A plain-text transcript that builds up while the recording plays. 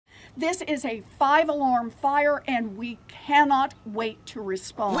This is a 5-alarm fire, and we cannot wait to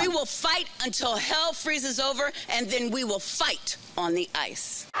respond. We will fight until hell freezes over, and then we will fight on the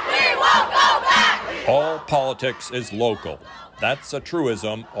ice. We won't go back! All politics is local. That's a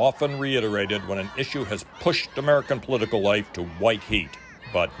truism often reiterated when an issue has pushed American political life to white heat.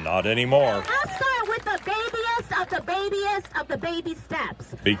 But not anymore. I'll start with the babiest of the babiest of the baby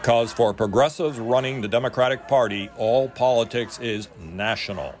steps. Because for progressives running the Democratic Party, all politics is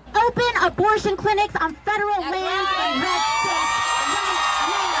national. Open abortion clinics on federal lands and red states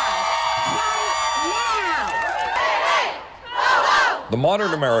The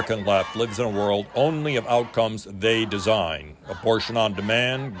modern American left lives in a world only of outcomes they design. Abortion on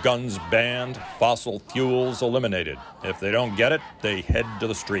demand, guns banned, fossil fuels eliminated. If they don't get it, they head to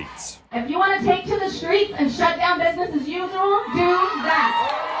the streets. If you want to take to the streets and shut down business as usual, do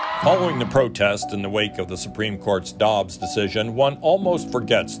that. Following the protest in the wake of the Supreme Court's Dobbs decision, one almost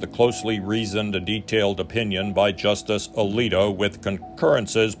forgets the closely reasoned and detailed opinion by Justice Alito with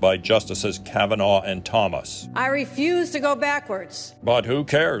concurrences by Justices Kavanaugh and Thomas. I refuse to go backwards. But who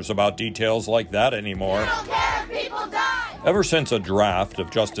cares about details like that anymore? We don't care if people die! Ever since a draft of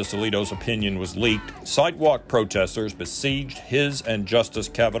Justice Alito's opinion was leaked, sidewalk protesters besieged his and Justice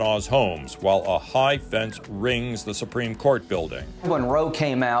Kavanaugh's homes while a high fence rings the Supreme Court building. When Roe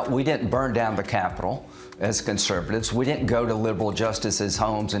came out, we didn't burn down the Capitol as conservatives. We didn't go to liberal justices'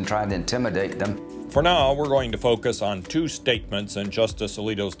 homes and try to intimidate them. For now, we're going to focus on two statements in Justice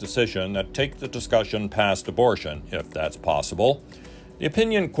Alito's decision that take the discussion past abortion, if that's possible. The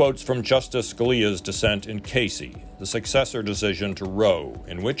opinion quotes from Justice Scalia's dissent in Casey, the successor decision to Roe,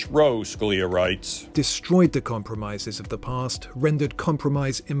 in which Roe, Scalia writes, destroyed the compromises of the past, rendered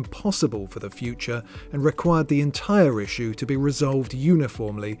compromise impossible for the future, and required the entire issue to be resolved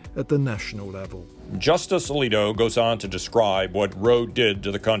uniformly at the national level. Justice Alito goes on to describe what Roe did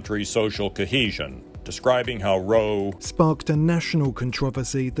to the country's social cohesion, describing how Roe sparked a national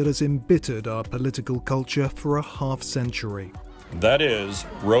controversy that has embittered our political culture for a half-century. That is,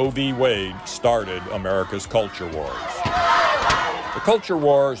 Roe v. Wade started America's culture wars. The culture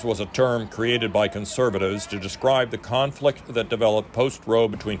wars was a term created by conservatives to describe the conflict that developed post-Roe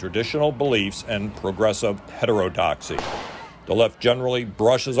between traditional beliefs and progressive heterodoxy. The left generally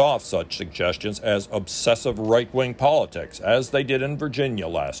brushes off such suggestions as obsessive right-wing politics, as they did in Virginia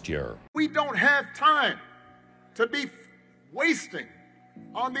last year. We don't have time to be wasting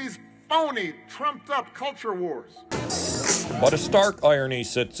on these phony, trumped-up culture wars. But a stark irony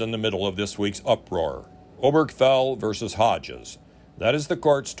sits in the middle of this week's uproar. Obergefell versus Hodges. That is the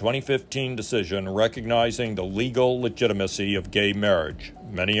court's 2015 decision recognizing the legal legitimacy of gay marriage.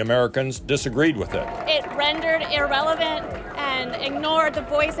 Many Americans disagreed with it. It rendered irrelevant and ignored the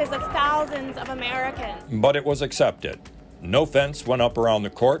voices of thousands of Americans. But it was accepted. No fence went up around the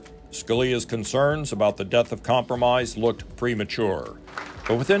court. Scalia's concerns about the death of compromise looked premature.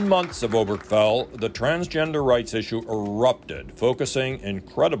 But within months of Obergefell, the transgender rights issue erupted, focusing,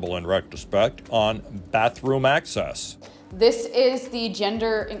 incredible in retrospect, on bathroom access. This is the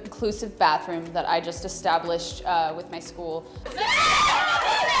gender-inclusive bathroom that I just established with my school.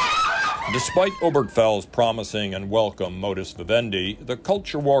 Despite Obergefell's promising and welcome modus vivendi, the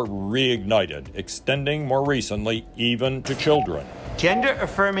culture war reignited, extending more recently even to children.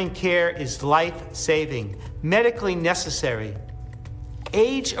 Gender-affirming care is life-saving, medically necessary,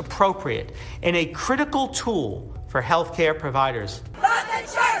 age-appropriate, and a critical tool for healthcare providers. Not the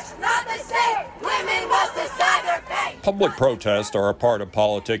church, not the state. Women must decide their fate. Public protests are a part of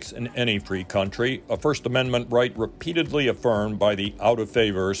politics in any free country, a First Amendment right repeatedly affirmed by the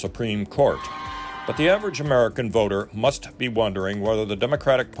out-of-favor Supreme Court. But the average American voter must be wondering whether the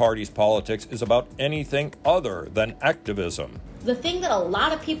Democratic Party's politics is about anything other than activism. The thing that a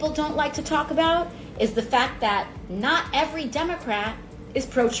lot of people don't like to talk about is the fact that not every Democrat is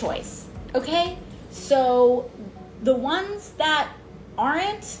pro-choice, okay? So the ones that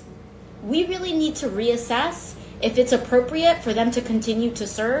aren't, we really need to reassess if it's appropriate for them to continue to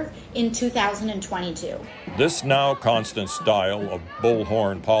serve in 2022. This now constant style of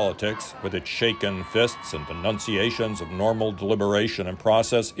bullhorn politics, with its shaken fists and denunciations of normal deliberation and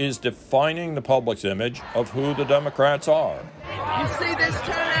process, is defining the public's image of who the Democrats are. You see this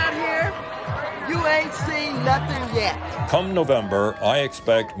turnout here? You ain't seen nothing yet. Come November, I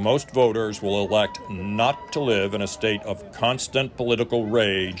expect most voters will elect not to live in a state of constant political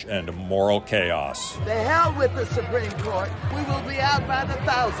rage and moral chaos. The hell with the Supreme Court. We will be out by the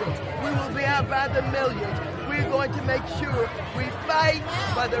thousands. We will be out by the millions. We're going to make sure we fight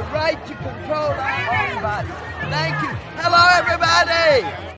for the right to control our own bodies. Thank you. Hello, everybody.